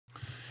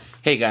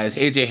Hey guys,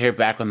 AJ here,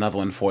 back with another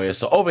one for you.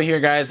 So over here,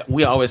 guys,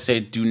 we always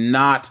say do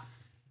not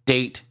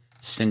date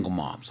single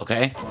moms,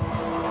 okay?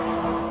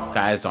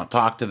 Guys, don't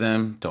talk to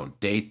them, don't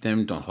date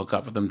them, don't hook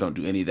up with them, don't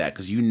do any of that,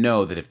 because you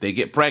know that if they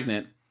get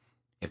pregnant,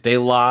 if they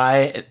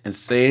lie and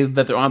say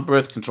that they're on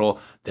birth control,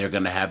 they're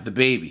going to have the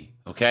baby,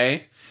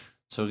 okay?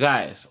 So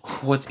guys,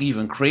 what's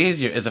even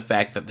crazier is the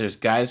fact that there's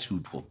guys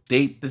who will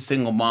date the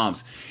single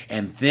moms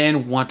and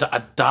then want to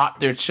adopt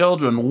their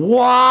children.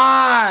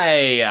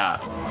 Why?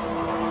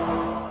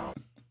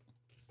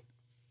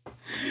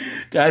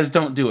 Guys,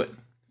 don't do it.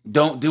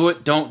 Don't do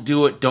it. Don't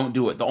do it. Don't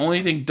do it. The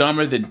only thing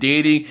dumber than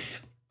dating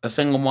a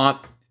single mom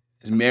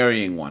is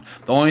marrying one.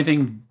 The only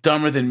thing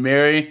dumber than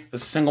marrying a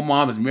single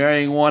mom is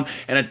marrying one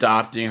and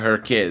adopting her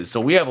kids.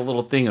 So we have a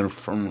little thing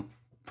from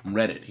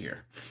Reddit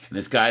here. And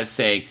this guy's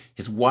saying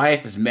his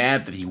wife is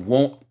mad that he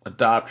won't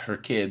adopt her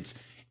kids.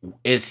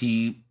 Is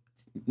he,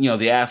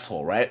 the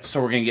asshole, right?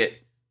 So we're going to get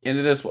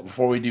into this, but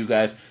before we do,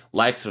 guys,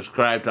 like,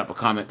 subscribe, drop a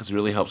comment, because it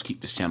really helps keep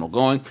this channel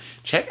going.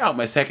 Check out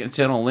my second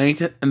channel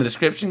linked in the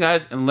description,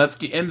 guys, and let's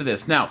get into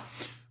this. Now,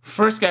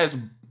 first, guys,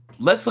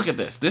 let's look at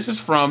this. This is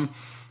from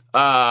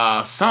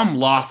some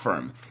law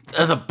firm.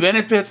 The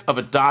benefits of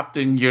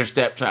adopting your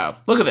stepchild.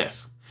 Look at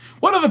this.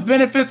 What are the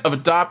benefits of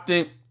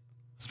adopting a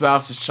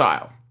spouse's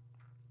child?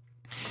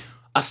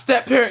 A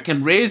step-parent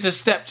can raise a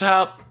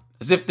stepchild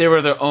as if they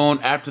were their own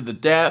after the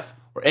death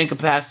or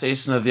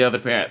incapacitation of the other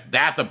parent.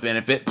 That's a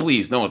benefit.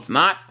 Please, no, it's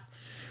not.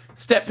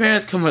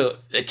 Step-parents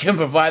can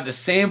provide the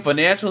same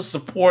financial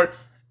support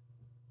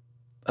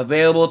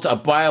available to a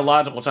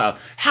biological child.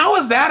 How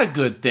is that a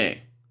good thing?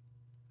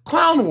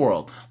 Clown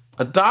world.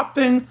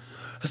 Adopting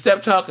a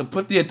stepchild can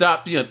put the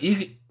adoptee on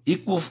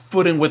equal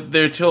footing with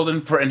their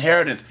children for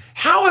inheritance.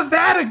 How is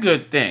that a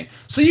good thing?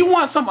 So you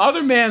want some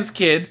other man's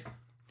kid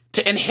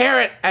to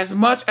inherit as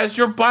much as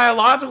your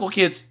biological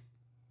kids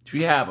if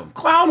you have them.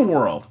 Clown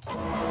world.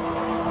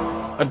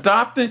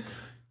 Adopting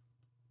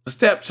a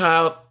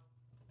stepchild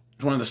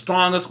is one of the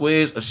strongest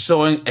ways of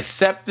showing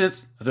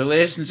acceptance of the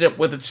relationship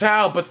with a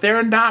child, but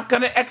they're not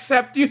going to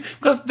accept you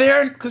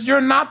because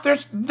you're not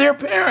their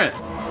parent.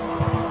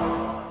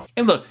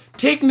 And look,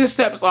 taking this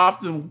step is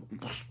often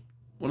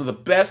one of the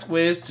best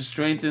ways to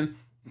strengthen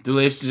the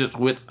relationships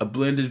with a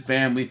blended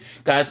family.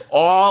 Guys,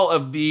 all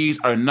of these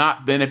are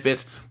not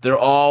benefits. They're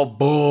all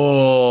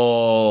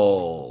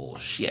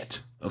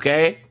bullshit.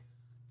 Okay?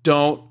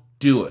 Don't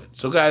do it.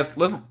 So guys,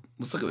 let's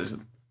look at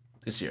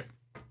this here.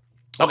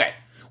 Okay.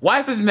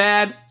 Wife is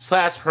mad /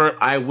 hurt.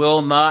 I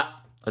will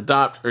not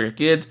adopt her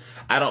kids.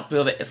 I don't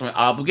feel that it's my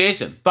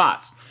obligation.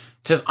 Thoughts?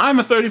 Says, I'm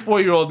a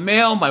 34-year-old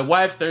male. My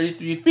wife's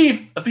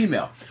 33, a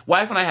female.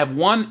 Wife and I have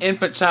one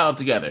infant child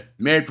together.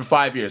 Married for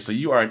 5 years. So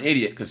you are an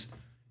idiot because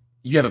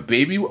you have a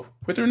baby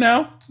with her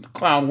now? The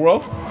clown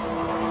world.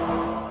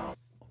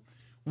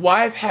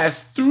 Wife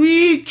has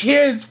 3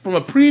 kids from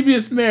a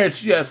previous marriage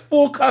she has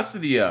full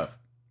custody of.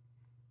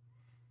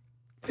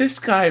 This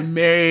guy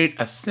married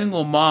a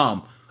single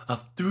mom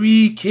of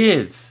 3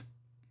 kids.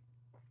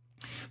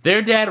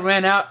 Their dad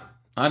ran out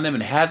on them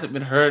and hasn't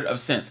been heard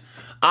of since.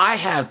 I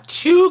have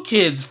 2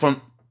 kids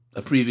from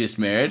a previous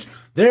marriage.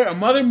 Their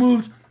mother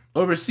moved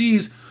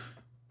overseas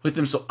with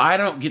them, so I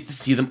don't get to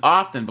see them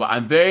often, but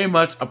I'm very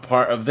much a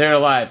part of their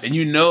lives. And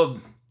you know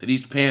that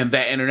he's paying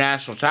that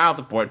international child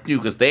support too,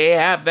 because they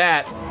have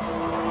that.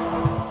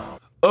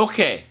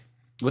 Okay.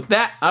 With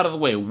that out of the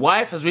way,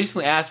 wife has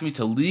recently asked me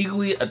to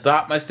legally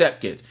adopt my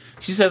stepkids.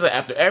 She says that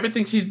after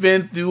everything she's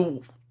been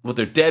through with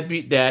her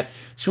deadbeat dad,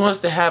 she wants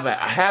to have a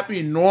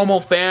happy, normal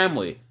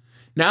family.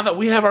 Now that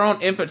we have our own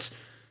infants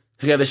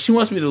together, she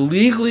wants me to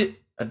legally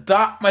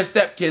adopt my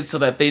stepkids so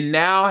that they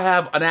now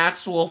have an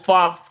actual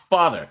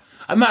father.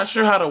 I'm not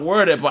sure how to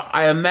word it, but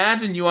I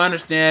imagine you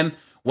understand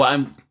what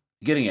I'm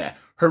getting at.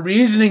 Her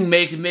reasoning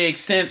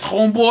makes sense.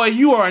 Homeboy,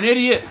 you are an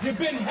idiot. You've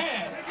been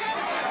had.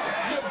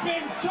 You've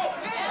been took.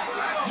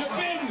 You've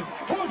been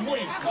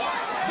hoodwinked,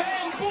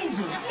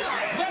 bamboozled,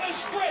 led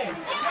astray,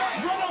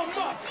 run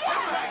amok.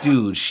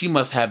 Dude, she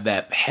must have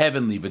that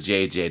heavenly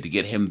vajayjay to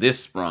get him this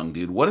sprung,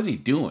 dude. What is he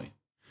doing?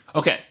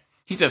 Okay.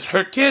 He says,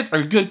 her kids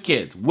are good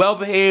kids,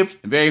 well-behaved,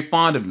 and very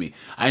fond of me.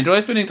 I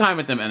enjoy spending time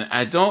with them, and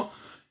I don't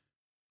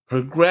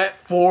regret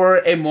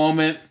for a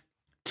moment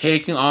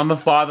taking on the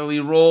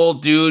fatherly role.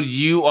 Dude,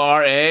 you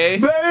are a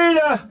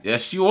Beta!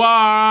 Yes, you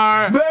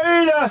are!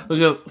 Beta!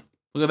 Look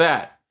at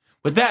that.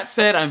 With that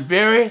said, I'm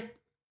very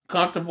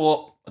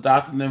comfortable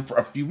adopting them for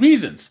a few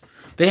reasons.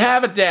 They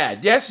have a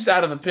dad. Yes, he's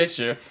out of the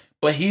picture,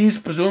 but he's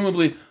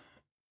presumably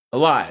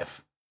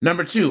alive.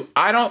 Number 2,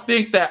 I don't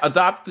think that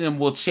adopting them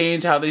will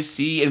change how they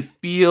see and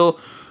feel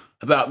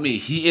about me.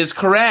 He is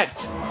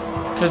correct.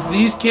 Because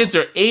these kids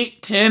are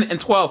 8, 10, and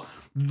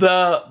 12.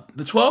 The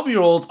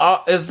 12-year-old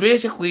is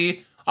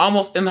basically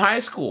almost in high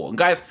school. And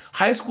guys,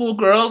 high school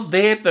girls,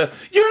 they hit the,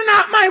 you're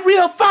not my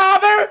real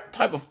father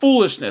type of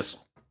foolishness.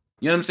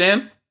 You know what I'm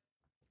saying?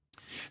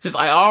 Just,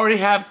 I already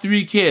have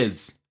 3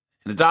 kids.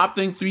 And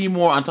adopting 3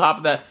 more on top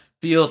of that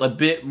feels a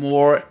bit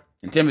more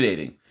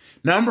intimidating.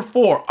 Number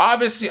 4,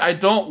 obviously I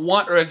don't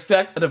want or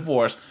expect a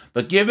divorce,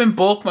 but given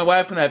both my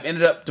wife and I have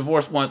ended up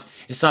divorced once,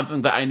 is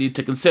something that I need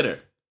to consider.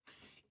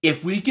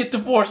 If we get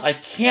divorced, I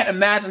can't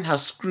imagine how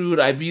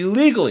screwed I'd be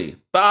legally.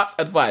 Thoughts,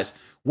 advice.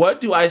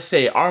 What do I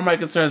say? Are my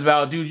concerns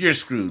valid? Dude, you're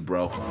screwed,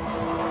 bro.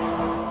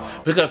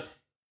 Because,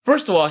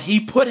 first of all,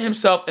 he put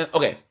himself in...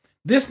 Okay,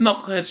 this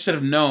knucklehead should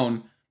have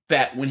known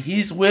that when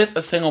he's with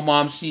a single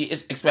mom, she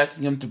is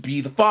expecting him to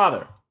be the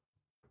father.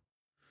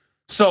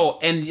 So,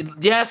 and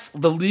yes,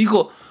 the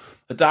legal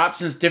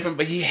adoption is different,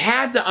 but he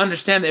had to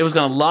understand that it was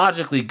going to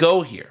logically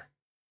go here.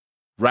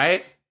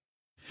 Right?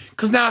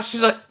 Because now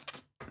she's like,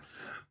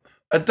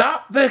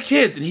 adopt their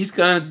kids, and he's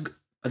gonna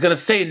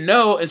say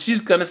no, and she's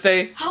gonna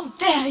say, how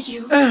dare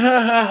you?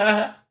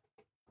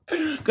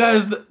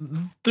 Guys, the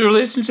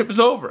relationship is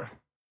over.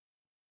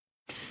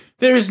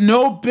 There is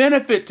no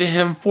benefit to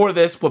him for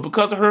this, but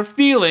because of her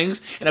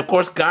feelings, and of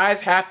course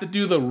guys have to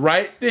do the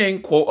right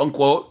thing, quote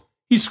unquote,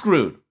 he's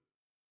screwed.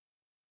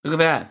 Look at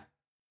that.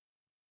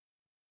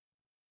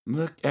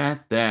 Look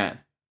at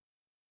that.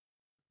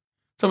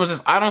 Someone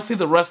says, I don't see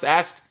the rush to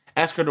ask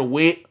her to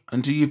wait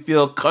until you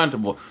feel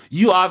comfortable.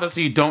 You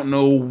obviously don't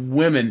know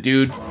women,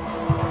 dude. Look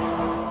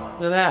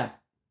at that.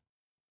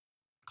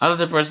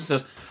 Another person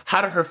says,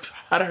 how do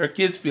her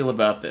kids feel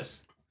about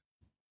this?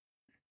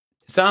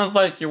 It sounds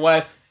like your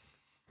wife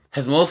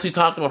has mostly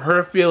talked about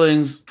her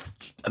feelings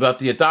about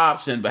the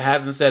adoption, but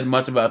hasn't said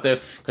much about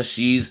theirs because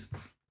she's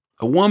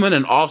a woman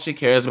and all she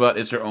cares about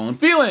is her own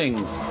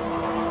feelings.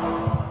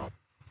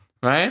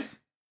 Right?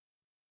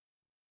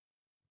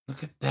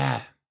 Look at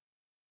that.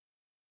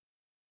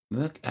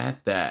 Look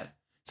at that.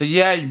 So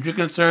yeah, your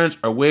concerns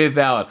are way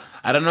valid.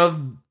 I don't know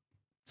the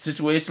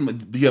situation,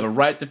 but you have a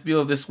right to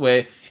feel this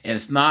way, and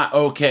it's not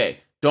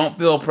okay. Don't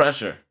feel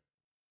pressure.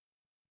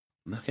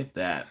 Look at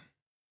that.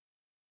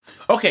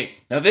 Okay,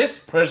 now this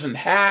person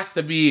has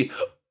to be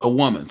a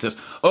woman. Says,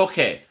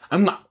 okay,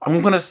 I'm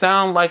gonna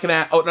sound like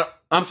an oh no,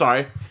 I'm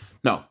sorry.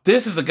 No,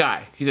 this is a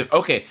guy. He says,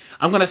 okay,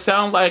 I'm gonna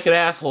sound like an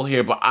asshole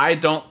here, but I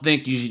don't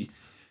think you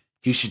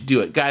should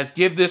do it. Guys,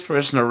 give this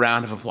person a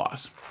round of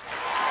applause.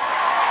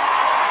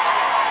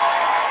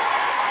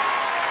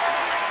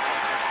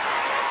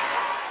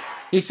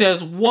 He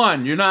says,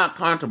 1, you're not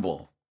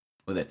comfortable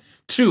with it.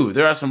 2,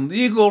 there are some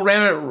legal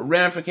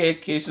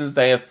ramifications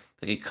that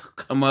can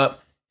come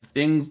up if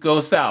things go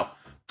south.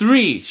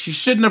 3, she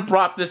shouldn't have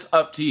brought this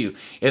up to you.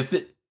 If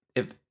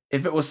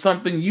it was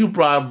something you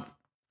brought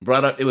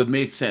up, it would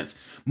make sense.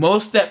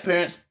 Most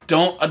step-parents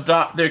don't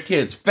adopt their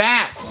kids.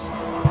 Facts!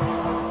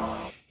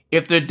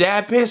 If their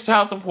dad pays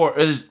child support or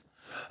is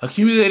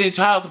accumulating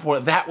child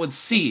support, that would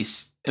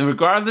cease. And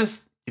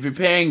regardless if you're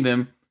paying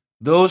them,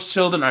 those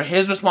children are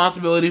his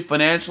responsibility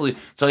financially.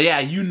 So yeah,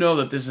 you know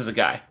that this is a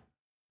guy.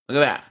 Look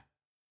at that.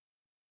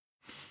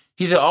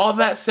 He said, all of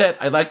that said,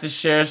 I'd like to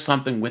share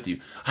something with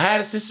you. I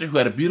had a sister who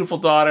had a beautiful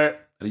daughter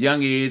at a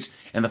young age,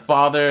 and the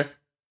father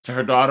to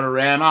her daughter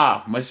ran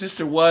off. My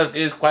sister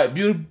is quite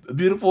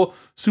beautiful,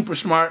 super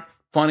smart,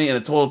 funny, and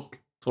a total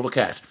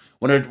catch.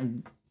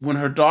 When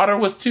her daughter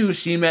was 2,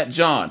 she met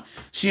John.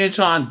 She and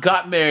John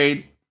got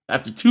married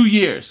after 2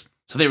 years.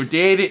 So they were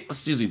they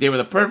were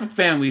the perfect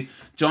family.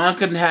 John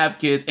couldn't have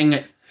kids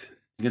and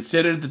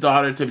considered the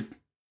daughter to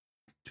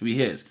be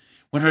his.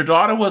 When her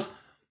daughter was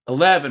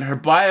 11, her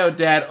bio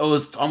dad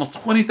owes almost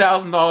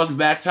 $20,000 in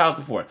back child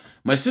support.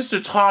 My sister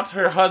talked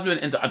her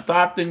husband into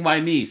adopting my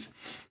niece.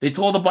 They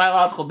told the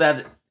biological dad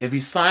that if he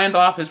signed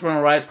off his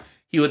parental rights,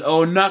 he would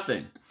owe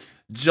nothing.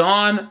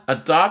 John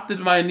adopted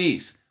my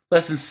niece.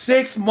 Less than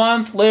 6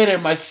 months later,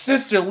 my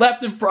sister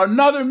left him for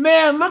another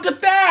man. Look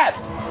at that!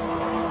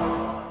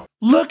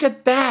 Look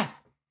at that!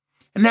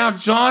 And now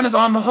John is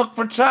on the hook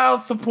for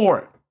child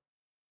support.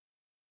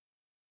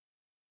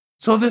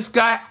 So this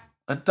guy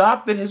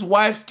adopted his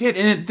wife's kid,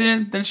 and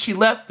then she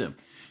left him.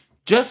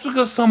 Just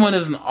because someone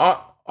is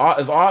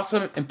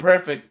awesome and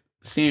perfect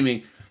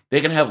seeming,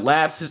 they can have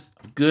lapses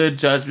of good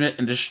judgment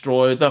and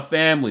destroy the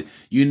family.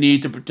 You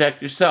need to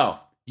protect yourself.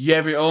 You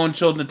have your own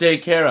children to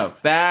take care of.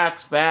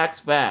 Facts,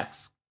 facts,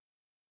 facts.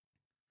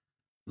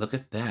 Look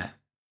at that.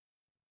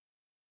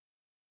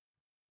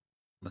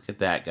 Look at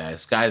that,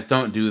 guys. Guys,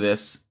 don't do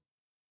this.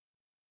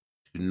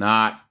 Do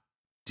not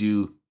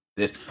do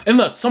this. And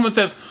look, someone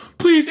says,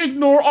 please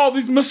ignore all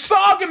these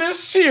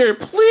misogynists here.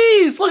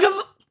 Please, look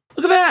at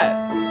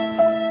that.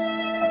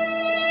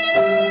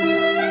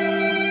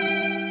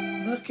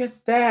 Look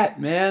at that,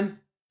 man.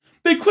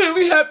 They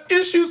clearly have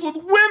issues with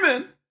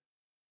women.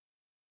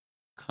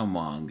 Come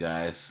on,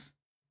 guys.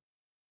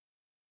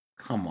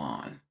 Come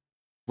on.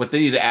 What they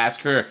need to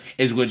ask her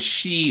is, would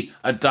she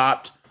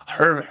adopt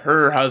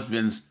her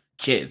husband's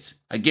kids?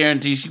 I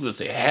guarantee she would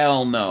say,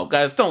 hell no.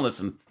 Guys, don't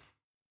listen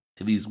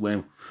to these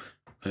women,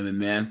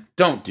 man.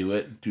 Don't do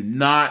it. Do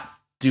not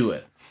do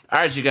it. All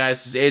right, you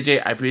guys. This is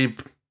AJ. I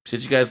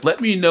appreciate you guys.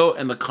 Let me know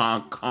in the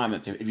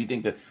comments if you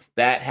think that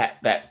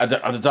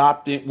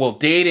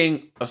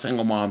dating a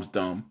single mom's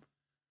dumb.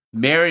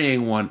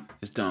 Marrying one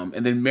is dumb.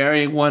 And then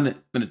marrying one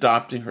and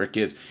adopting her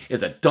kids is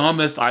the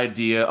dumbest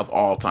idea of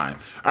all time.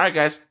 All right,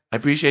 guys. I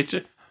appreciate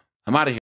you. I'm out of here.